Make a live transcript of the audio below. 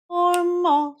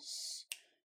moss.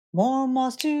 More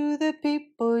moss to the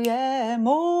people, yeah,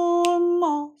 more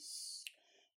moss.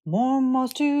 More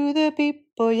moss to the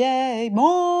people, yeah,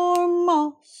 more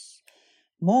moss.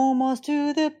 More moss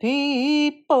to the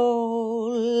people.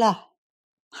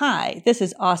 Hi, this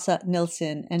is Asa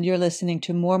Nilsson, and you're listening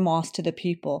to More Moss to the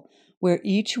People, where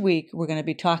each week we're going to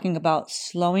be talking about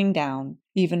slowing down,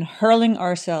 even hurling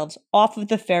ourselves off of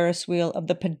the Ferris wheel of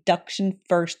the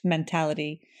production-first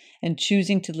mentality, and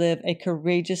choosing to live a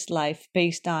courageous life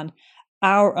based on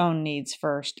our own needs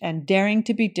first, and daring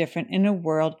to be different in a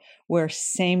world where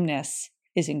sameness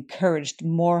is encouraged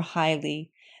more highly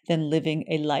than living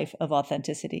a life of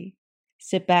authenticity.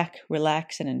 Sit back,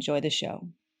 relax, and enjoy the show.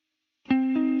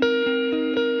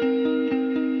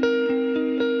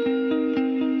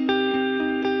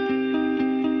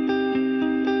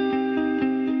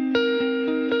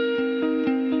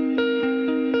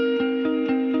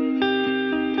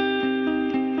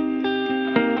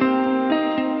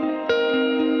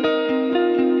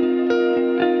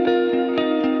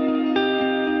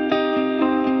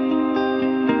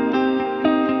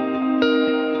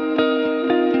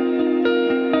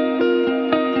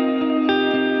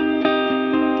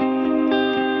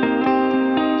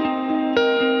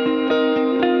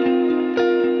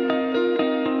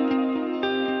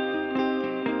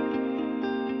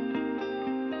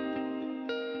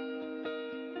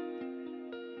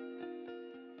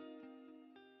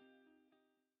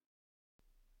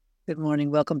 Good morning.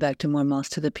 Welcome back to More Moss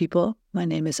to the People. My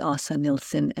name is Asa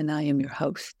Nilsson, and I am your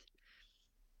host.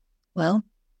 Well,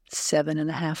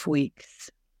 7.5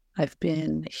 weeks I've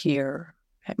been here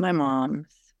at my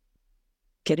mom's,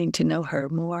 getting to know her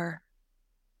more,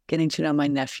 getting to know my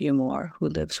nephew more, who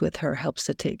lives with her, helps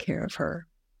to take care of her.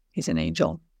 He's an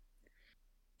angel.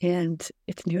 And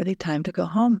it's nearly time to go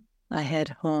home. I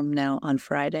head home now on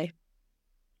Friday.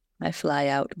 I fly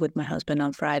out with my husband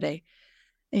on Friday.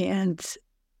 And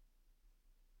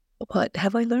what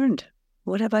have I learned?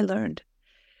 What have I learned?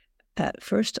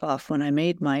 First off, when I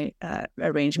made my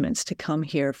arrangements to come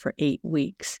here for 8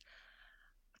 weeks,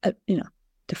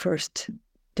 the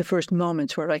first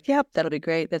moments were like, yep, that'll be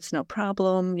great. That's no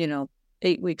problem.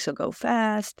 8 weeks will go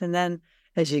fast. And then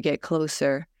as you get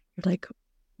closer, you're like,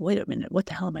 wait a minute, what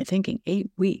the hell am I thinking? 8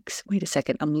 weeks. Wait a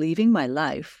second. I'm leaving my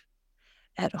life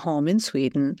at home in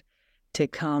Sweden to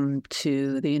come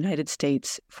to the United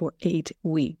States for 8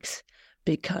 weeks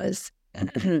because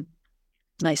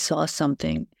I saw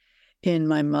something in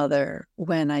my mother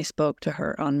when I spoke to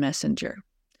her on Messenger.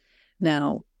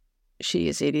 Now, she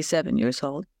is 87 years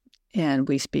old, and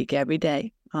we speak every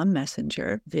day on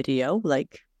Messenger video,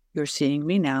 like you're seeing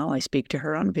me now. I speak to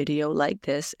her on video like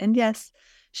this, and yes,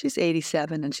 she's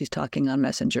 87, and she's talking on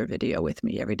Messenger video with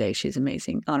me every day. She's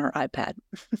amazing on her iPad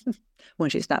when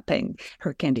she's not playing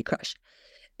her Candy Crush.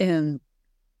 And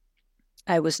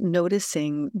I was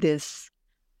noticing this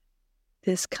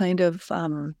kind of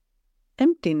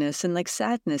emptiness and like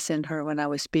sadness in her when I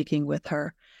was speaking with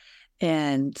her.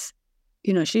 And,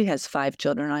 she has 5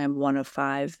 children. I am one of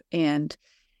 5. And,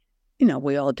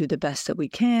 we all do the best that we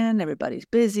can. Everybody's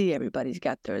busy. Everybody's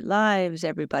got their lives.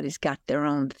 Everybody's got their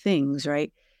own things,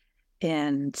 right?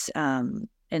 And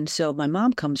so my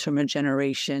mom comes from a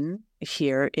generation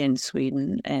here in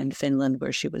Sweden and Finland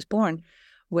where she was born,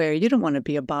 where you don't want to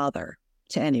be a bother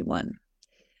to anyone.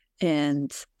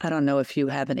 And I don't know if you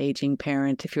have an aging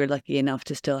parent, if you're lucky enough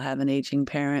to still have an aging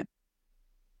parent,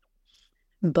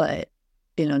 but,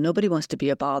 nobody wants to be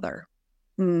a bother.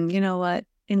 You know what?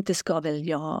 Inte ska väl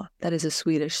jag. That is a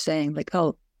Swedish saying, like,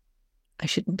 oh, I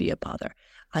shouldn't be a bother.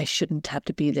 I shouldn't have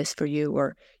to be this for you,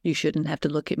 or you shouldn't have to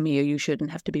look at me, or you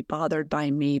shouldn't have to be bothered by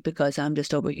me because I'm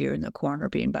just over here in the corner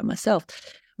being by myself.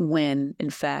 When, in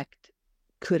fact,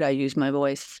 could I use my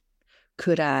voice?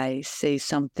 Could I say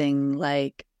something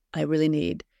like, I really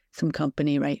need some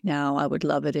company right now. I would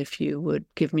love it if you would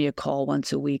give me a call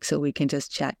once a week so we can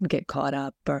just chat and get caught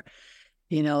up. Or,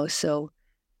 so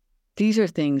these are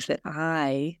things that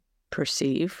I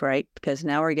perceive, right? Because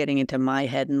now we're getting into my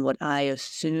head and what I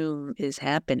assume is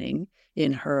happening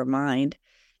in her mind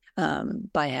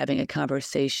by having a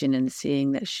conversation and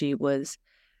seeing that she was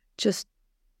just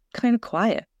kind of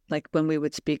quiet. Like when we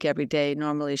would speak every day,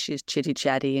 normally she's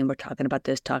chitty-chatty and we're talking about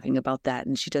this, talking about that.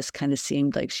 And she just kind of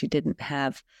seemed like she didn't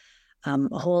have a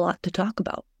whole lot to talk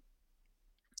about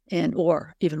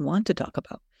or even want to talk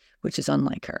about, which is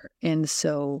unlike her. And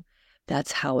so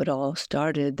that's how it all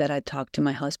started, that I talked to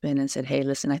my husband and said, hey,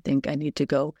 listen, I think I need to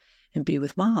go and be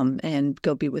with Mom and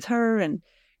go be with her and,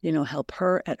 help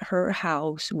her at her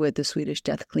house with the Swedish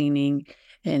death cleaning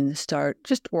and start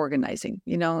just organizing,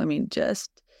 just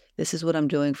This is what I'm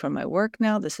doing for my work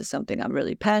now. This is something I'm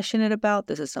really passionate about.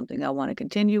 This is something I want to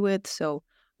continue with. So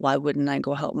why wouldn't I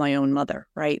go help my own mother,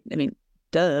 right? I mean,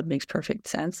 duh, makes perfect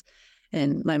sense.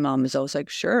 And my mom is always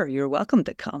like, sure, you're welcome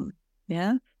to come.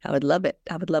 Yeah, I would love it.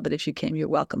 I would love it if you came. You're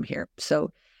welcome here.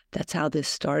 So that's how this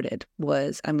started,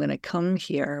 was I'm going to come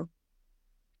here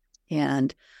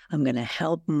and I'm going to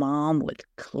help mom with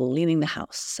cleaning the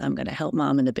house. I'm going to help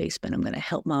mom in the basement. I'm going to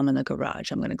help mom in the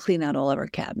garage. I'm going to clean out all of her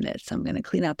cabinets. I'm going to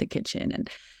clean out the kitchen and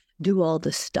do all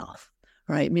the stuff,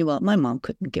 right? Meanwhile, my mom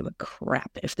couldn't give a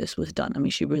crap if this was done. I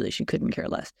mean, she couldn't care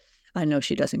less. I know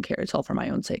she doesn't care. It's all for my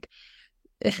own sake.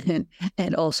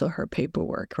 And also her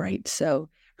paperwork, right? So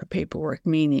her paperwork,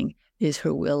 meaning, is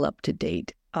her will up to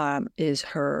date? Is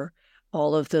her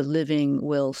all of the living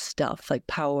will stuff, like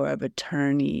power of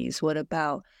attorneys? What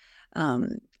about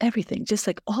everything? Just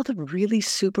like all the really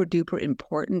super duper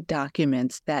important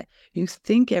documents that you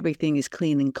think everything is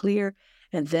clean and clear.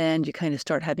 And then you kind of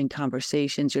start having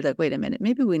conversations. You're like, wait a minute,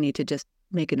 maybe we need to just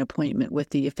make an appointment with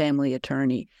the family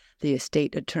attorney, the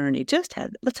estate attorney.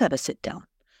 Let's have a sit down.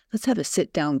 Let's have a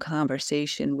sit down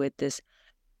conversation with this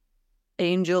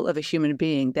angel of a human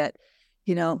being that,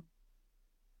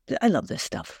 I love this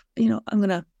stuff.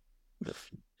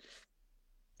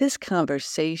 This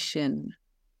conversation,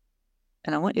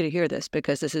 and I want you to hear this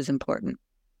because this is important.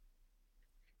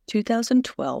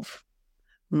 2012,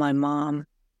 my mom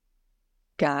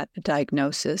got a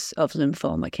diagnosis of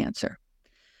lymphoma cancer,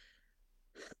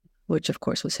 which of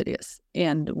course was hideous.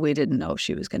 And we didn't know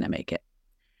she was going to make it.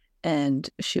 And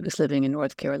she was living in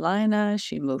North Carolina.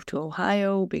 She moved to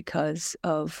Ohio because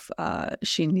of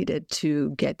she needed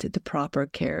to get to the proper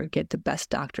care, get the best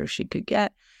doctor she could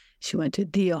get. She went to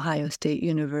The Ohio State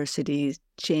University's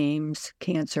James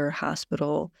Cancer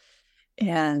Hospital.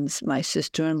 And my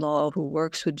sister-in-law, who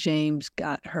works with James,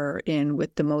 got her in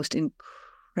with the most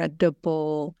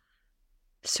incredible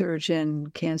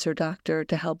surgeon, cancer doctor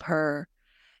to help her,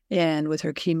 and with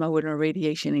her chemo and her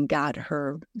radiation, and got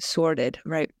her sorted,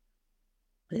 right?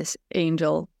 This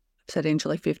angel, I've said angel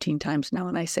like 15 times now,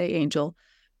 and I say angel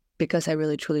because I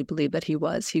really truly believe that he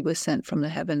was sent from the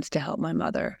heavens to help my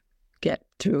mother get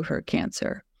through her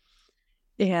cancer.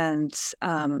 And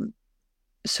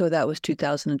so that was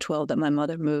 2012 that my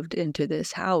mother moved into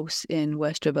this house in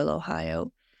Westerville,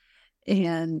 Ohio.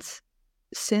 And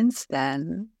since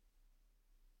then,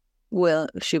 well,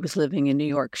 she was living in New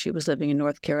York. She was living in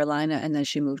North Carolina, and then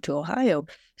she moved to Ohio.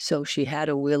 So she had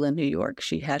a will in New York.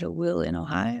 She had a will in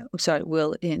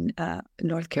will in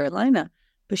North Carolina,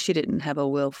 but she didn't have a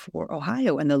will for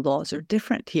Ohio, and the laws are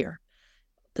different here.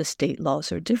 The state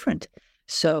laws are different.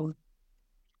 So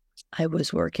I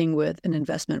was working with an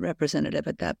investment representative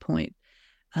at that point,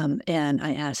 and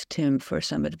I asked him for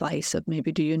some advice of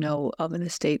maybe, do you know of an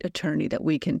estate attorney that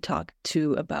we can talk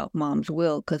to about mom's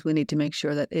will? Because we need to make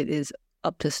sure that it is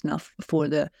up to snuff for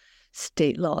the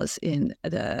state laws in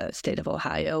the state of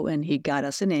Ohio. And he got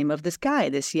us the name of this guy,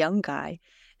 this young guy.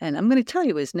 And I'm going to tell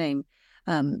you his name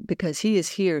because he is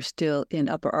here still in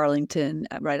Upper Arlington,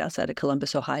 right outside of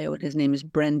Columbus, Ohio. And his name is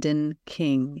Brendan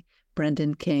King.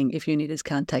 Brendan King. If you need his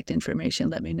contact information,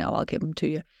 let me know. I'll give him to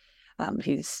you.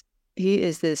 He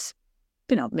is this,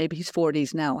 maybe he's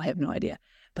 40s now. I have no idea,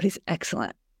 but he's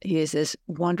excellent. He is this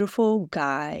wonderful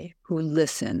guy who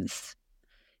listens.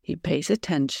 He pays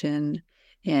attention,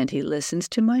 and he listens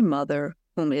to my mother,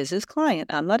 whom is his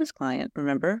client. I'm not his client,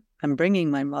 remember? I'm bringing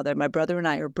my mother. My brother and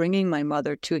I are bringing my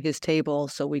mother to his table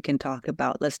so we can talk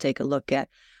about, let's take a look at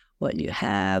what you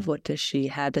have. What does she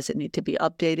have? Does it need to be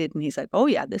updated? And he's like, oh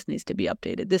yeah, this needs to be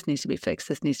updated. This needs to be fixed.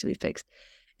 This needs to be fixed.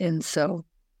 And so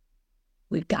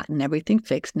we've gotten everything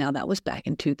fixed. Now, that was back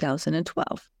in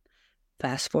 2012.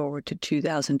 Fast forward to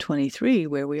 2023,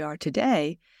 where we are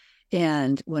today.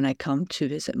 And when I come to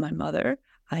visit my mother,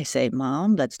 I say,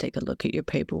 Mom, let's take a look at your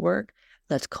paperwork.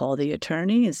 Let's call the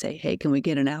attorney and say, hey, can we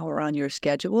get an hour on your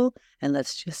schedule? And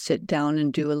let's just sit down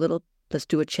and let's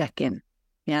do a check-in.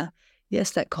 Yeah.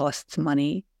 Yes, that costs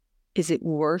money. Is it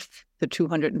worth the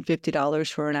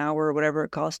 $250 for an hour or whatever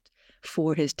it costs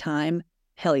for his time?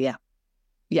 Hell yeah.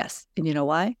 Yes. And you know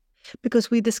why? Because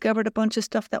we discovered a bunch of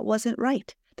stuff that wasn't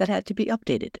right, that had to be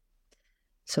updated.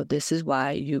 So this is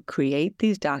why you create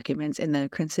these documents and they're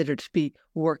considered to be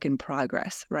work in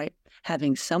progress, right?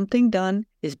 Having something done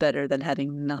is better than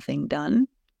having nothing done.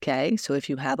 Okay. So if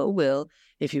you have a will,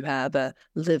 if you have a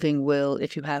living will,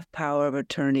 if you have power of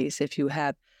attorneys, if you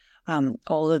have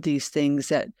all of these things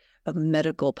that a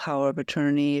medical power of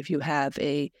attorney, if you have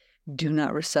a do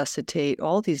not resuscitate,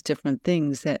 all these different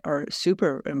things that are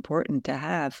super important to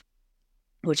have,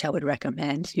 which I would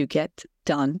recommend you get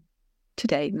done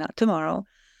today, not tomorrow,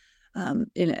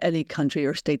 in any country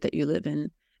or state that you live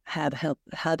in. have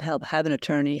an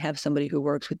attorney, have somebody who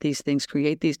works with these things,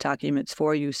 create these documents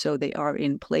for you so they are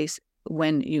in place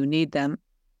when you need them.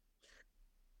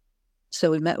 So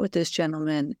we met with this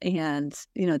gentleman, and,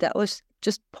 that was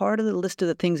just part of the list of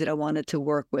the things that I wanted to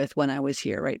work with when I was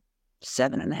here, right?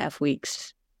 7.5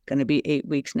 weeks, going to be 8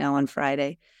 weeks now on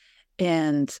Friday.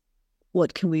 And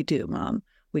what can we do, Mom?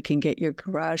 We can get your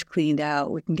garage cleaned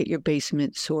out. We can get your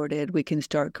basement sorted. We can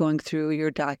start going through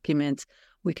your documents.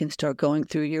 We can start going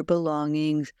through your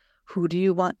belongings. Who do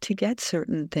you want to get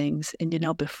certain things?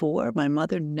 And, before, my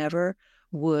mother never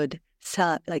would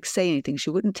say anything. She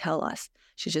wouldn't tell us.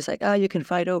 She's just like, oh, you can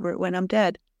fight over it when I'm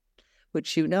dead,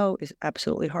 which is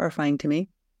absolutely horrifying to me.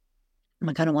 I'm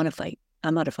like, I don't want to fight.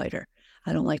 I'm not a fighter.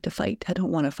 I don't like to fight. I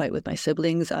don't want to fight with my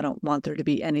siblings. I don't want there to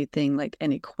be anything like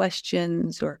any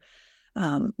questions or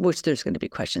which there's going to be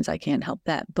questions. I can't help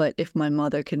that. But if my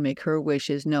mother can make her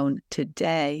wishes known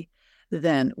today,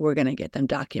 then we're going to get them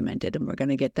documented and we're going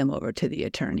to get them over to the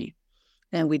attorney.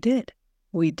 And we did.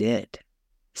 We did.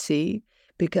 See?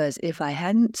 Because if I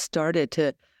hadn't started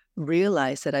to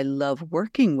realize that I love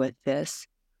working with this,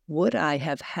 would I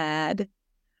have had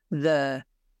the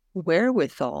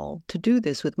wherewithal to do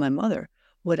this with my mother?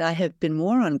 Would I have been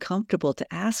more uncomfortable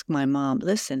to ask my mom,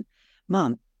 listen,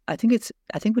 Mom, I think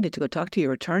we need to go talk to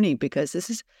your attorney because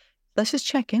let's just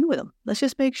check in with him. Let's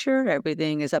just make sure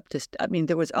everything is up to,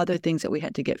 there was other things that we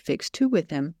had to get fixed too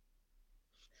with him,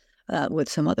 with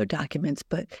some other documents,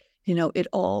 but it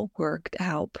all worked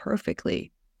out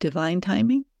perfectly. Divine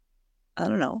timing? I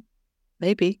don't know,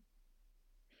 maybe.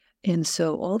 And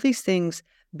so all these things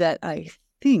that I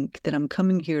think that I'm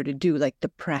coming here to do, like the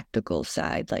practical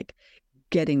side, like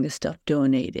getting the stuff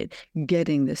donated,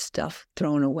 getting the stuff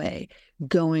thrown away,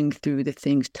 going through the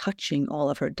things, touching all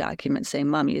of her documents, saying,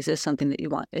 Mommy, is this something that you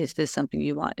want? Is this something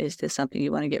you want? Is this something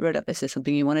you want to get rid of? Is this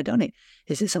something you want to donate?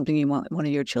 Is this something you want one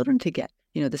of your children to get?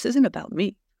 This isn't about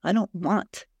me. I don't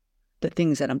want the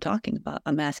things that I'm talking about.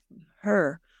 I'm asking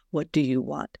her, what do you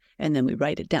want? And then we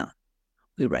write it down.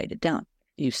 We write it down.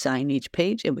 You sign each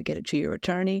page and we get it to your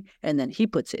attorney, and then he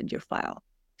puts it in your file.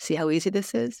 See how easy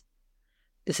this is?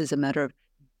 This is a matter of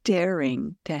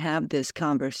daring to have this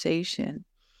conversation.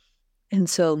 And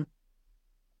so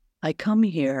I come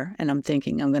here and I'm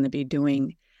thinking I'm going to be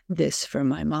doing this for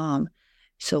my mom.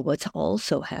 So what's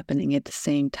also happening at the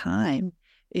same time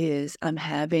is I'm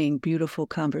having beautiful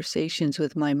conversations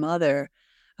with my mother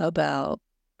about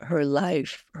her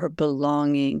life, her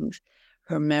belongings,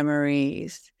 her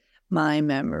memories, my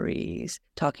memories,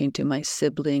 talking to my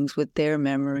siblings with their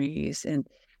memories, and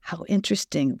how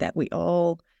interesting that we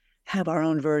all have our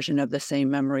own version of the same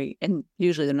memory. And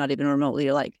usually they're not even remotely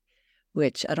alike,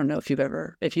 which I don't know if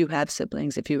you have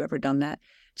siblings, if you've ever done that,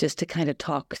 just to kind of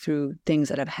talk through things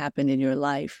that have happened in your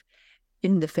life,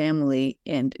 in the family,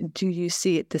 and do you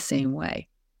see it the same way?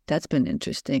 That's been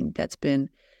interesting. That's been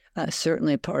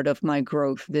certainly part of my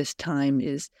growth this time,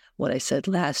 is what I said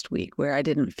last week, where I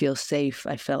didn't feel safe.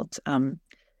 I felt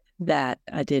that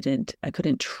I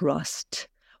couldn't trust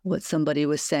what somebody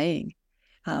was saying.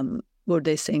 Were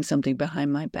they saying something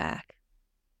behind my back?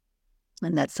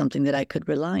 And that's something that I could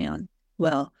rely on.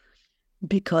 Well,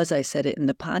 because I said it in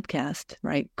the podcast,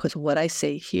 right? Because what I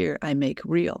say here, I make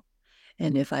real.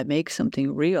 And if I make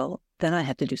something real, then I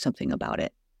have to do something about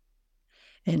it.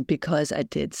 And because I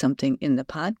did something in the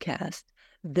podcast,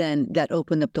 then that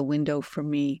opened up the window for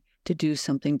me to do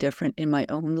something different in my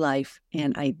own life.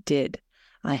 And I did.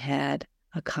 I had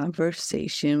a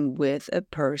conversation with a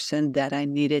person that I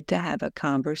needed to have a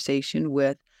conversation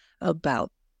with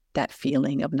about that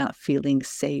feeling of not feeling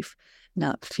safe,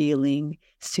 not feeling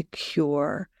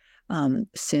secure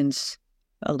since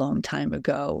a long time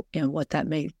ago, and what that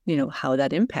made, how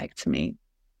that impacts me.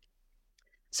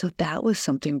 So that was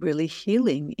something really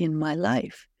healing in my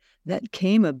life that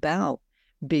came about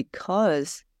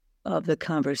because of the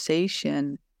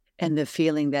conversation and the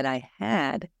feeling that I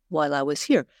had while I was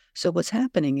here. So what's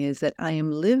happening is that I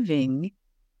am living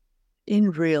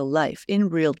in real life, in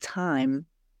real time,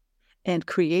 and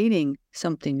creating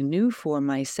something new for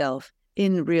myself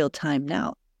in real time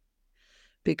now.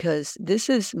 Because this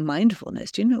is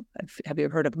mindfulness. Do you know, have you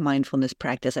ever heard of mindfulness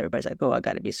practice? Everybody's like, oh, I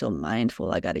got to be so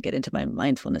mindful. I got to get into my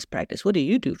mindfulness practice. What do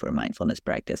you do for a mindfulness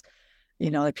practice?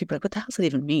 Like people are like, what the hell does that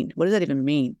even mean? What does that even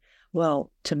mean?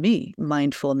 Well, to me,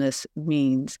 mindfulness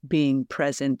means being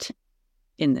present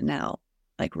in the now,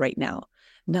 like right now,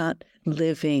 not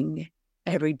living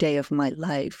every day of my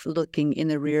life, looking in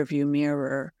the rearview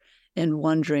mirror and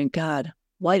wondering, God,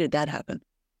 why did that happen?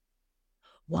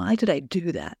 Why did I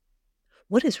do that?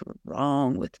 What is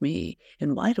wrong with me?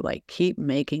 And why do I keep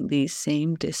making these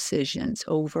same decisions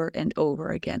over and over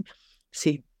again?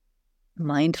 See,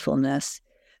 mindfulness,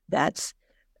 that's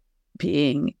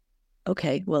being,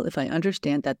 okay, well, if I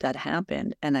understand that that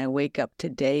happened and I wake up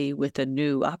today with a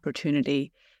new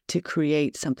opportunity to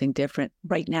create something different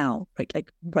right now, right?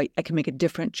 Like, right, I can make a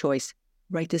different choice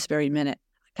right this very minute.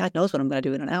 God knows what I'm going to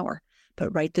do in an hour,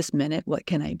 but right this minute, what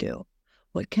can I do?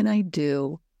 What can I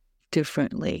do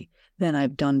differently than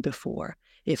I've done before?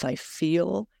 If I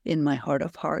feel in my heart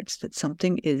of hearts that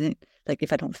something isn't, like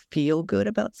if I don't feel good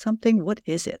about something, what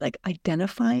is it? Like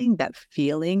identifying that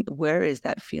feeling, where is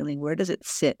that feeling? Where does it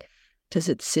sit? Does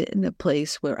it sit in a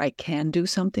place where I can do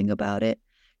something about it?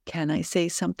 Can I say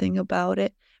something about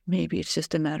it? Maybe it's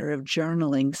just a matter of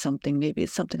journaling something. Maybe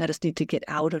it's something I just need to get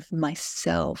out of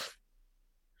myself,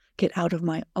 get out of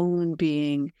my own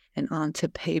being and onto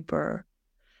paper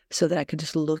so that I can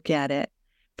just look at it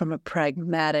from a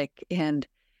pragmatic and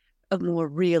a more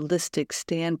realistic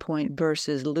standpoint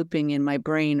versus looping in my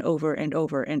brain over and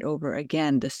over and over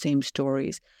again, the same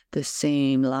stories, the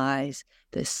same lies,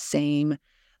 the same,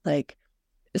 like,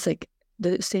 it's like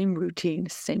the same routine,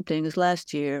 same thing as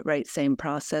last year, right? Same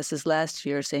process as last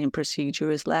year, same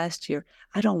procedure as last year.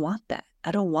 I don't want that.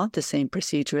 I don't want the same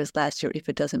procedure as last year if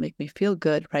it doesn't make me feel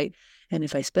good, right? And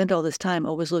if I spend all this time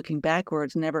always looking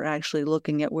backwards, never actually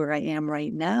looking at where I am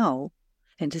right now,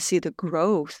 and to see the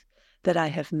growth that I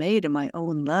have made in my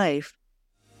own life.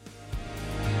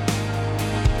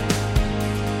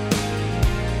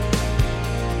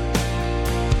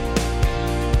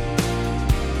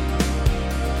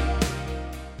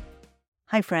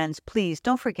 Hi, friends. Please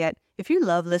don't forget, if you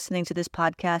love listening to this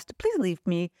podcast, please leave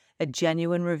me a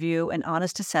genuine review, an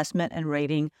honest assessment and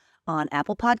rating on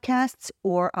Apple Podcasts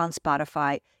or on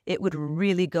Spotify. It would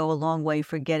really go a long way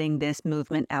for getting this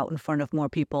movement out in front of more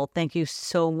people. Thank you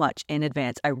so much in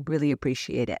advance. I really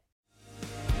appreciate it.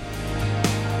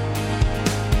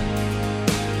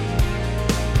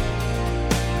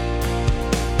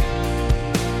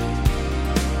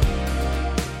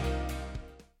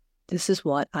 This is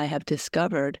what I have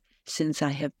discovered since I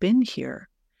have been here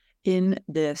in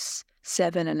this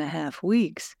 7.5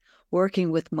 weeks, working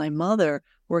with my mother,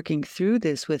 working through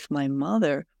this with my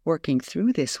mother, working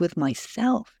through this with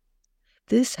myself.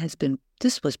 This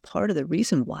was part of the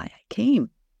reason why I came,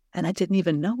 and I didn't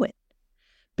even know it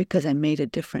because I made a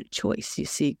different choice. You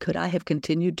see, could I have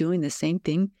continued doing the same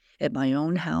thing at my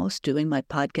own house, doing my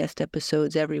podcast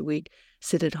episodes every week,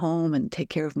 sit at home and take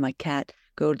care of my cat,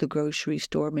 go to the grocery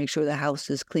store, make sure the house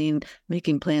is clean,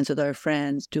 making plans with our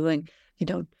friends, doing,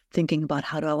 thinking about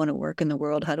how do I want to work in the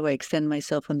world? How do I extend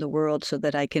myself in the world so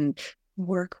that I can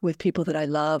work with people that I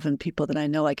love and people that I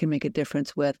know I can make a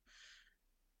difference with?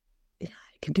 I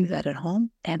can do that at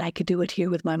home, and I could do it here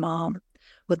with my mom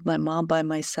by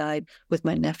my side, with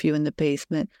my nephew in the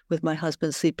basement, with my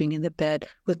husband sleeping in the bed,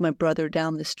 with my brother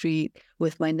down the street,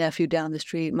 with my nephew down the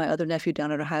street, my other nephew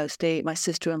down at Ohio State, my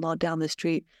sister-in-law down the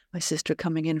street, my sister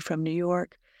coming in from New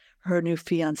York, her new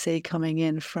fiance coming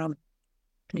in from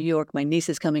New York, my niece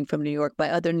is coming from New York, my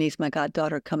other niece, my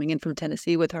goddaughter, coming in from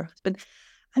Tennessee with her husband.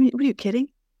 I mean, were you kidding?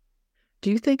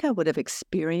 Do you think I would have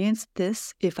experienced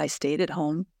this if I stayed at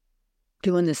home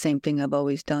doing the same thing I've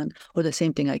always done, or the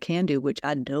same thing I can do, which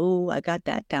I know I got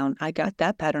that down. I got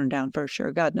that pattern down for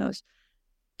sure. God knows.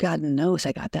 God knows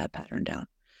I got that pattern down.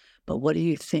 But what do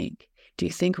you think? Do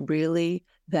you think really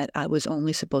that I was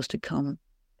only supposed to come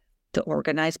to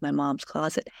organize my mom's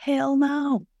closet? Hell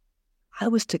no. I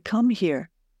was to come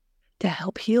here to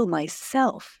help heal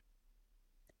myself.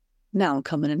 Now I'm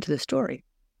coming into the story.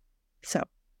 So,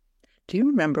 do you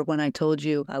remember when I told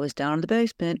you I was down in the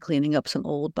basement cleaning up some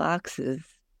old boxes?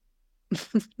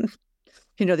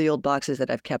 The old boxes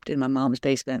that I've kept in my mom's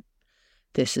basement.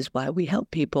 This is why we help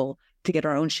people to get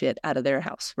our own shit out of their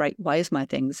house, right? Why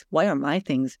are my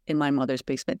things in my mother's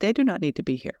basement? They do not need to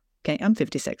be here. Okay, I'm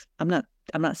 56. I'm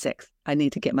not 6. I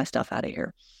need to get my stuff out of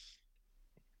here.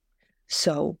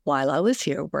 So while I was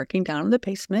here working down in the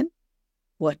basement,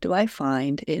 what do I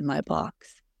find in my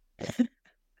box?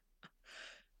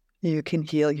 You Can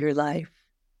Heal Your Life.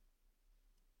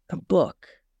 A book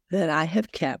that I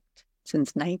have kept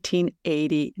since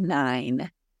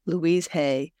 1989. Louise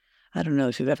Hay. I don't know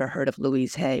if you've ever heard of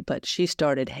Louise Hay, but she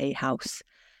started Hay House.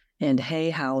 And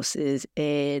Hay House is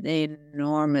an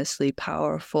enormously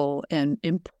powerful and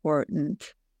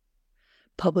important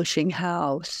publishing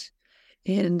house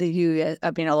in the U.S.,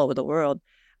 all over the world.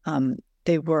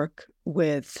 They work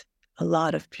with a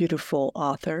lot of beautiful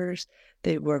authors.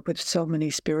 They work with so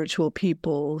many spiritual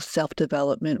people,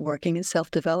 self-development, working in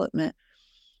self-development.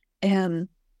 And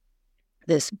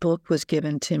this book was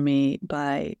given to me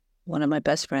by one of my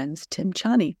best friends, Tim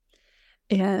Chani,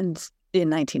 and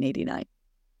in 1989.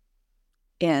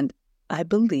 And I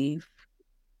believe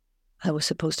I was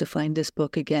supposed to find this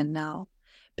book again now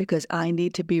because I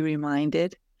need to be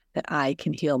reminded that I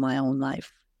can heal my own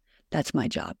life. That's my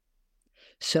job.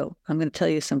 So I'm going to tell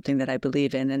you something that I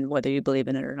believe in, and whether you believe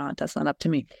in it or not, that's not up to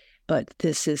me. But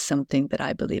this is something that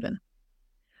I believe in.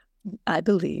 I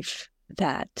believe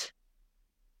that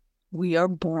we are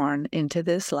born into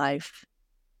this life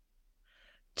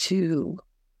to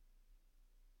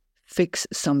fix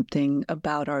something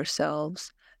about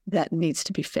ourselves that needs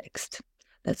to be fixed.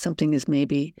 That something is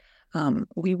maybe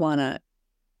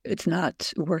it's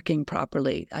not working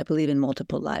properly. I believe in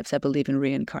multiple lives. I believe in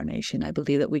reincarnation. I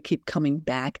believe that we keep coming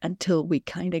back until we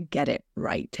kind of get it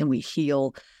right and we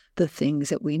heal the things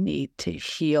that we need to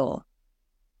heal.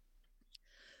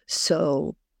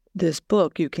 So this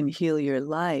book, You Can Heal Your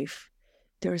Life,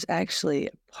 there's actually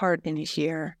a part in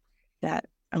here that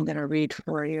I'm going to read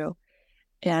for you.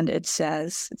 And it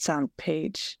says, it's on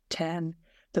page 10,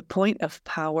 the point of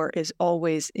power is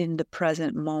always in the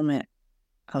present moment.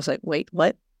 I was like, wait,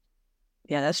 what?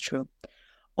 Yeah, that's true.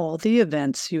 All the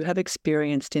events you have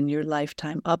experienced in your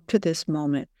lifetime up to this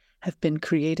moment have been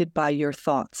created by your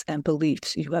thoughts and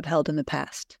beliefs you have held in the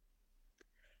past.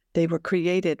 They were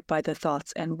created by the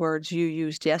thoughts and words you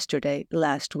used yesterday,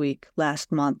 last week,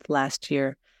 last month, last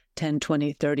year, 10,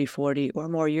 20, 30, 40, or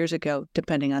more years ago,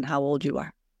 depending on how old you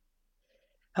are.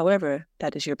 However,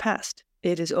 that is your past.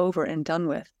 It is over and done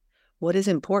with. What is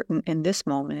important in this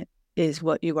moment is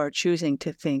what you are choosing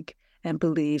to think and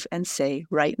believe and say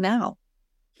right now.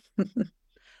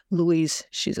 Louise,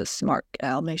 she's a smart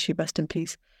gal, may she rest in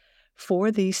peace.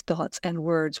 For these thoughts and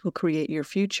words will create your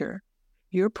future.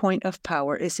 Your point of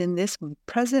power is in this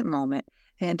present moment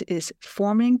and is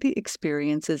forming the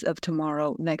experiences of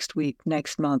tomorrow, next week,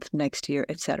 next month, next year,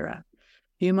 etc.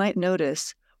 You might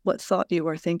notice what thought you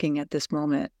are thinking at this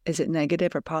moment. Is it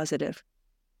negative or positive?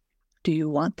 Do you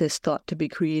want this thought to be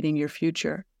creating your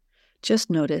future? Just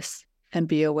notice and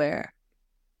be aware.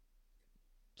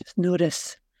 Just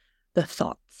notice the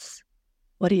thoughts.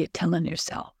 What are you telling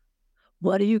yourself?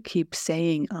 What do you keep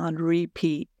saying on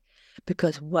repeat?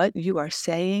 Because what you are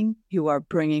saying, you are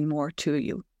bringing more to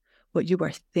you. What you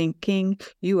are thinking,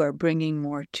 you are bringing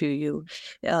more to you.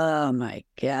 Oh my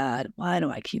God, why do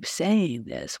I keep saying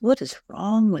this? What is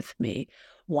wrong with me?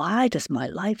 Why does my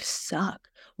life suck?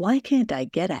 Why can't I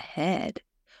get ahead?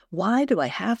 Why do I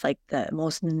have like the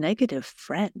most negative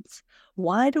friends?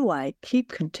 Why do I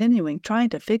keep continuing trying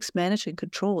to fix, manage, and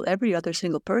control every other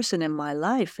single person in my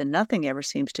life and nothing ever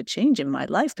seems to change in my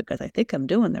life because I think I'm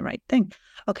doing the right thing?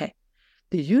 Okay,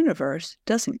 the universe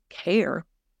doesn't care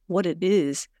what it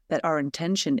is that our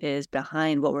intention is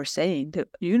behind what we're saying. The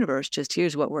universe just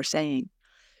hears what we're saying.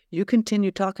 You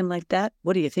continue talking like that,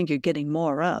 what do you think you're getting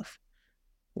more of?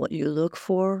 What you look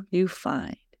for, you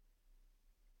find.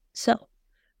 So,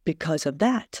 because of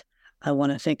that, I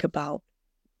want to think about,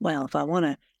 well, if I want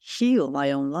to heal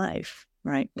my own life,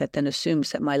 right, that then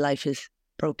assumes that my life is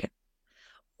broken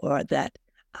or that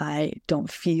I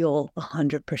don't feel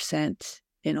 100%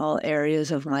 in all areas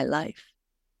of my life.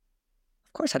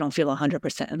 Of course, I don't feel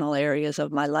 100% in all areas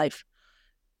of my life.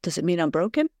 Does it mean I'm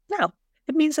broken? No,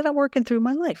 it means that I'm working through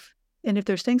my life. And if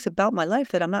there's things about my life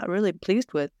that I'm not really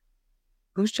pleased with,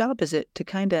 whose job is it to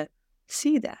kind of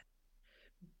see that?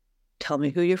 Tell me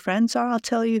who your friends are, I'll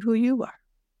tell you who you are.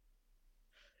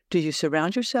 Do you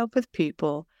surround yourself with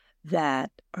people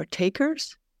that are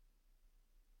takers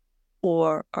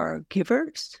or are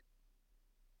givers,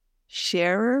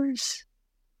 sharers,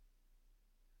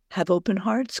 have open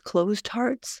hearts, closed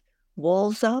hearts,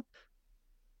 walls up?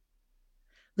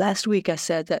 Last week I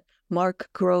said that Mark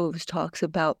Groves talks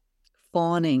about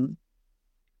fawning.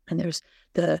 And there's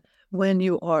when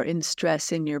you are in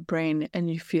stress in your brain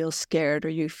and you feel scared or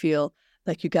you feel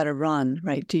like you got to run,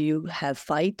 right? Do you have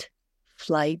fight,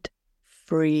 flight,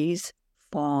 freeze,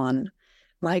 fawn?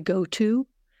 My go-to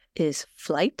is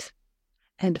flight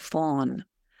and fawn.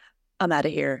 I'm out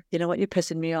of here. You know what? You're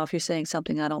pissing me off. You're saying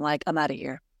something I don't like. I'm out of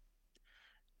here.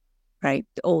 Right?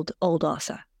 Old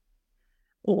Asa.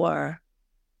 Or,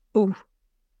 ooh,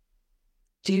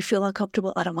 do you feel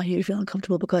uncomfortable? I don't want you to feel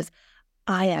uncomfortable because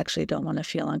I actually don't want to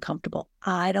feel uncomfortable.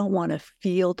 I don't want to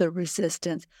feel the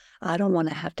resistance. I don't want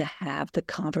to have the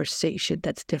conversation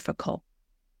that's difficult.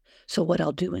 So what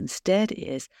I'll do instead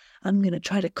is I'm going to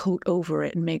try to coat over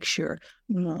it and make sure,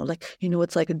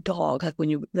 it's like a dog. Like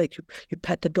when you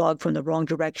pet the dog from the wrong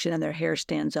direction and their hair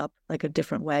stands up like a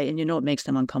different way and it makes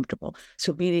them uncomfortable.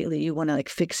 So immediately you want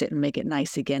to fix it and make it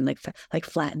nice again, like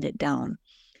flatten it down.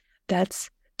 That's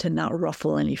to not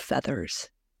ruffle any feathers.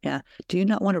 Yeah. Do you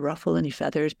not want to ruffle any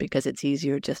feathers because it's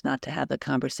easier just not to have the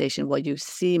conversation? Well, you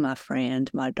see, my friend,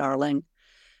 my darling,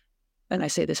 and I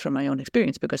say this from my own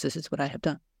experience because this is what I have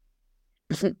done.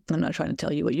 I'm not trying to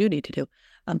tell you what you need to do.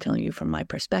 I'm telling you from my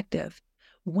perspective.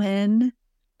 When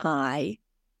I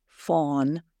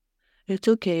fawn, it's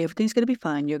okay. Everything's going to be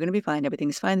fine. You're going to be fine.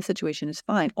 Everything's fine. The situation is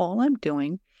fine. All I'm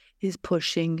doing is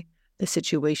pushing the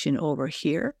situation over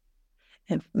here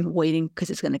and waiting because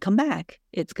it's going to come back.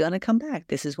 It's going to come back.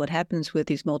 This is what happens with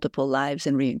these multiple lives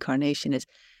and reincarnation is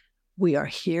we are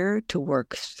here to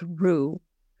work through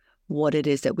what it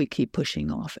is that we keep pushing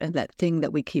off and that thing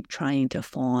that we keep trying to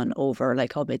fawn over,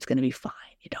 like, oh, it's going to be fine.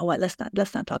 You know what? Let's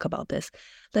not talk about this.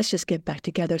 Let's just get back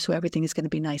together so everything is going to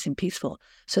be nice and peaceful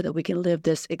so that we can live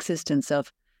this existence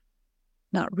of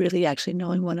not really actually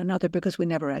knowing one another because we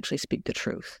never actually speak the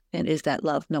truth. And is that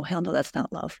love? No, hell no, that's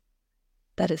not love.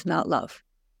 That is not love.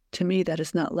 To me, that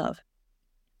is not love.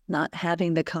 Not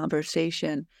having the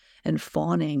conversation and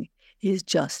fawning is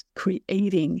just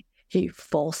creating a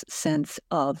false sense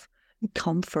of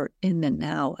comfort in the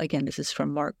now. Again, this is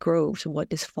from Mark Groves. What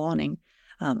is fawning?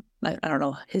 I don't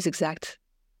know his exact,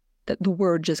 the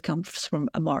word just comes from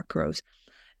Mark Groves.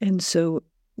 And so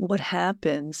what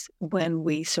happens when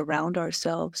we surround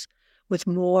ourselves with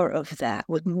more of that,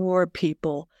 with more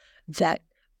people that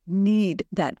need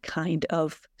that kind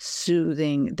of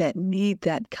soothing, that need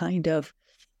that kind of,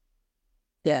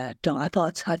 yeah, I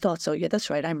thought so. Yeah, that's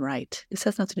right. I'm right. This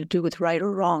has nothing to do with right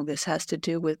or wrong. This has to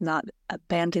do with not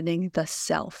abandoning the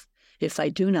self. If I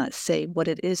do not say what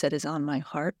it is that is on my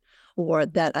heart or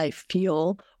that I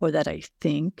feel or that I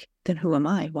think, then who am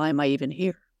I? Why am I even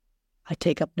here? I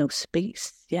take up no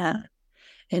space. Yeah.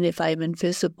 And if I'm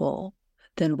invisible,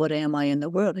 then what am I in the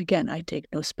world? Again, I take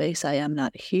no space. I am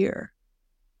not here.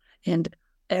 And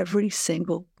every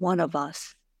single one of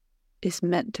us is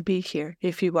meant to be here.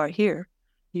 If you are here,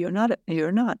 you're not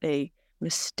a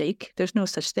mistake. There's no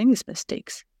such thing as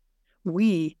mistakes.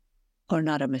 We are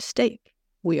not a mistake.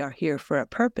 We are here for a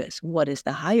purpose. What is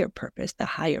the higher purpose? The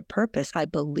higher purpose, I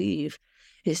believe,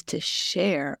 is to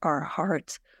share our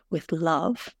hearts with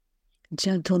love,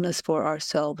 gentleness for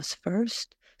ourselves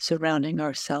first, surrounding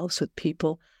ourselves with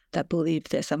people that believe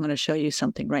this. I'm going to show you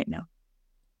something right now.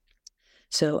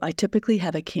 So I typically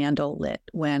have a candle lit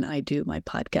when I do my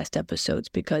podcast episodes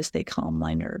because they calm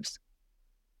my nerves.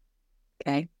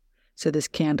 Okay? So this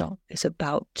candle is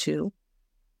about to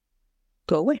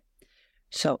go away.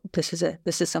 So this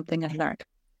is something I learned.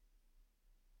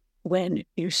 When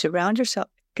you surround yourself,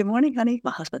 good morning, honey,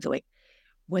 my husband's awake.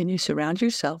 When you surround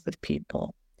yourself with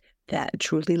people that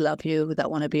truly love you, that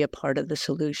want to be a part of the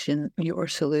solution, your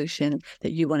solution,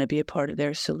 that you want to be a part of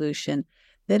their solution,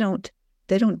 they don't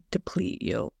deplete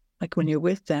you. Like when you're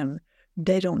with them,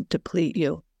 they don't deplete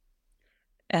you.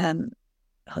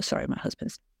 Oh, sorry, my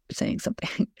husband's saying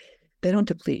something. They don't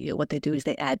deplete you. What they do is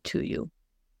they add to you.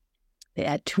 They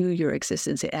add to your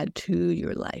existence. They add to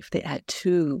your life. They add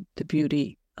to the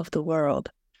beauty of the world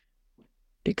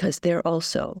because they're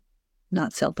also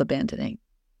not self-abandoning.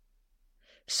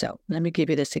 So let me give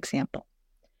you this example.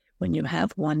 When you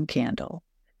have one candle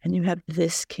and you have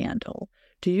this candle,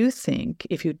 do you think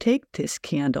if you take this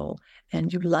candle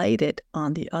and you light it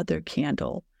on the other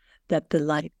candle, that the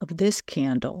light of this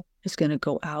candle is going to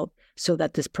go out so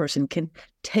that this person can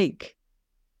take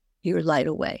your light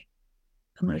away?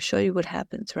 I'm going to show you what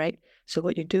happens, right? So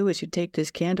what you do is you take this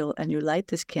candle and you light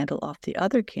this candle off the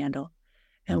other candle.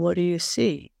 And what do you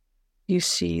see? You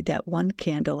see that one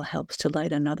candle helps to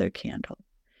light another candle.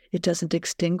 It doesn't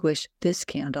extinguish this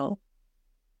candle.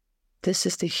 This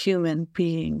is the human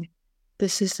being.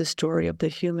 This is the story of the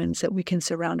humans that we can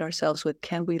surround ourselves with.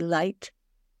 Can we light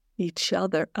each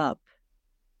other up?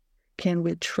 Can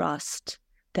we trust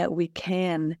that we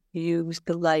can use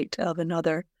the light of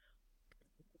another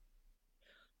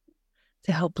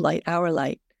to help light our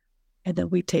light? And then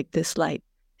we take this light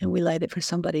and we light it for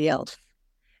somebody else.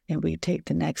 And we take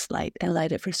the next light and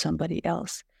light it for somebody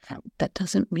else. That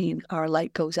doesn't mean our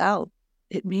light goes out.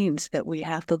 It means that we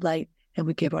have the light and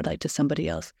we give our light to somebody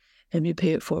else. And we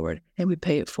pay it forward, and we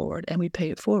pay it forward, and we pay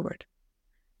it forward.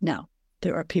 Now,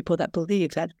 there are people that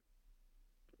believe that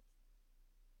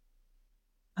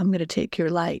I'm going to take your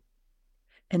light,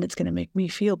 and it's going to make me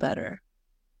feel better.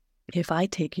 If I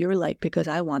take your light because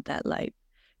I want that light,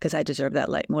 because I deserve that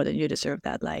light more than you deserve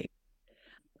that light,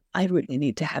 I really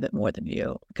need to have it more than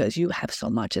you because you have so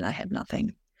much and I have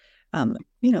nothing. What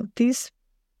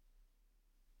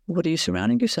are you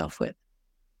surrounding yourself with?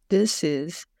 This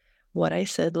is what I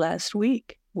said last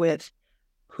week with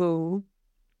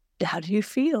how do you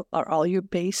feel? Are all your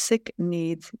basic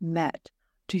needs met?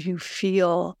 Do you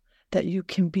feel that you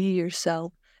can be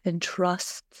yourself and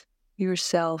trust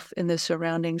yourself in the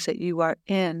surroundings that you are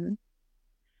in?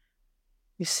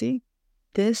 You see,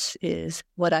 this is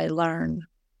what I learn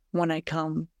when I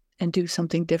come and do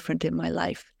something different in my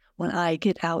life. When I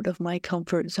get out of my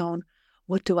comfort zone,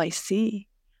 what do I see?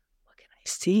 What can I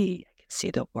see? I can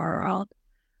see the world.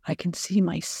 I can see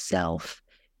myself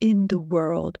in the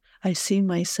world. I see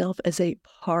myself as a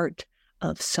part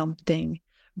of something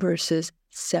versus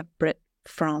separate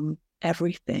from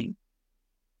everything.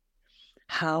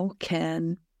 How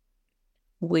can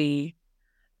we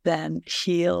then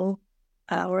heal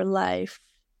our life,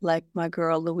 like my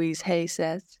girl Louise Hay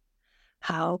says?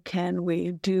 How can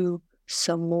we do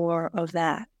some more of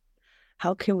that?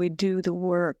 How can we do the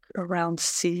work around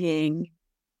seeing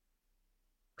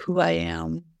who I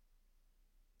am?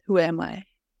 Who am I?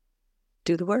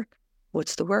 Do the work.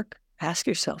 What's the work? Ask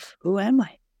yourself, who am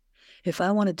I? If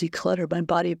I want to declutter my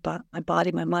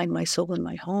body, my mind, my soul, and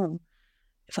my home,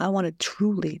 if I want to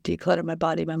truly declutter my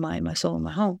body, my mind, my soul, and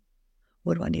my home,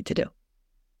 what do I need to do?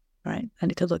 Right? I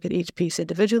need to look at each piece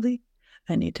individually.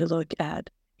 I need to look at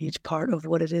each part of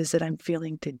what it is that I'm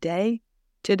feeling today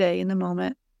in the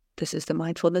moment. This is the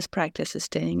mindfulness practice, is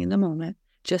staying in the moment,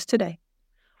 just today.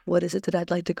 What is it that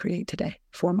I'd like to create today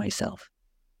for myself?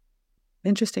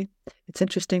 Interesting. It's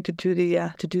interesting to do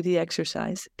the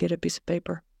exercise. Get a piece of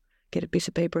paper.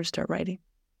 And start writing.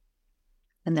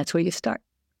 And that's where you start.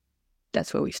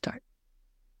 That's where we start.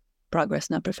 Progress,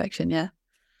 not perfection, yeah?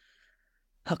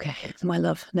 Okay, my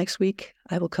love, next week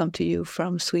I will come to you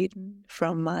from Sweden,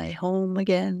 from my home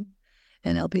again,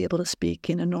 and I'll be able to speak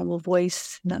in a normal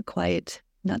voice, not quiet,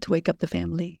 not to wake up the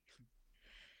family.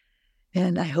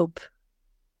 And I hope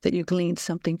that you gleaned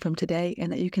something from today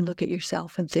and that you can look at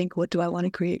yourself and think, what do I want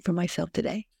to create for myself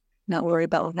today? Not worry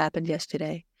about what happened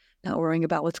yesterday, not worrying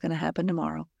about what's going to happen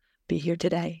tomorrow. Be here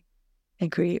today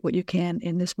and create what you can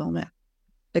in this moment,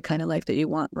 the kind of life that you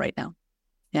want right now.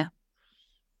 Yeah.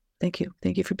 Thank you.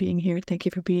 Thank you for being here. Thank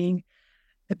you for being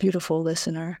a beautiful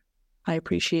listener. I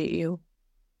appreciate you.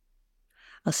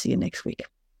 I'll see you next week.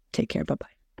 Take care. Bye-bye.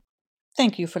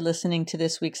 Thank you for listening to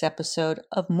this week's episode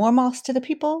of More Moss to the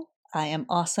People. I am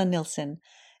Asa Nilsson.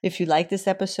 If you like this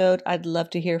episode, I'd love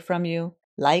to hear from you.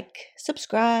 Like,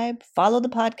 subscribe, follow the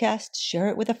podcast, share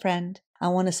it with a friend. I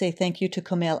want to say thank you to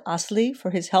Kamel Asli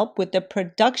for his help with the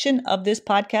production of this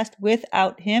podcast.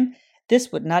 Without him,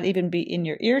 this would not even be in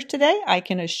your ears today. I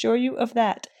can assure you of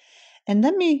that. And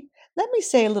let me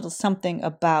say a little something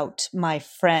about my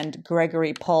friend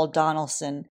Gregory Paul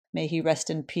Donaldson, may he rest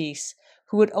in peace,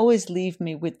 who would always leave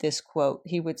me with this quote.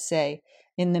 He would say,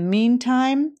 "In the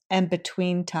meantime and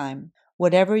between time,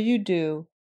 whatever you do,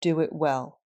 do it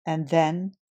well, and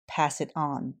then pass it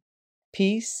on.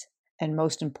 Peace, and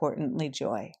most importantly,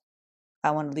 joy."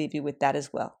 I want to leave you with that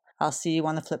as well. I'll see you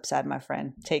on the flip side, my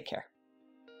friend. Take care.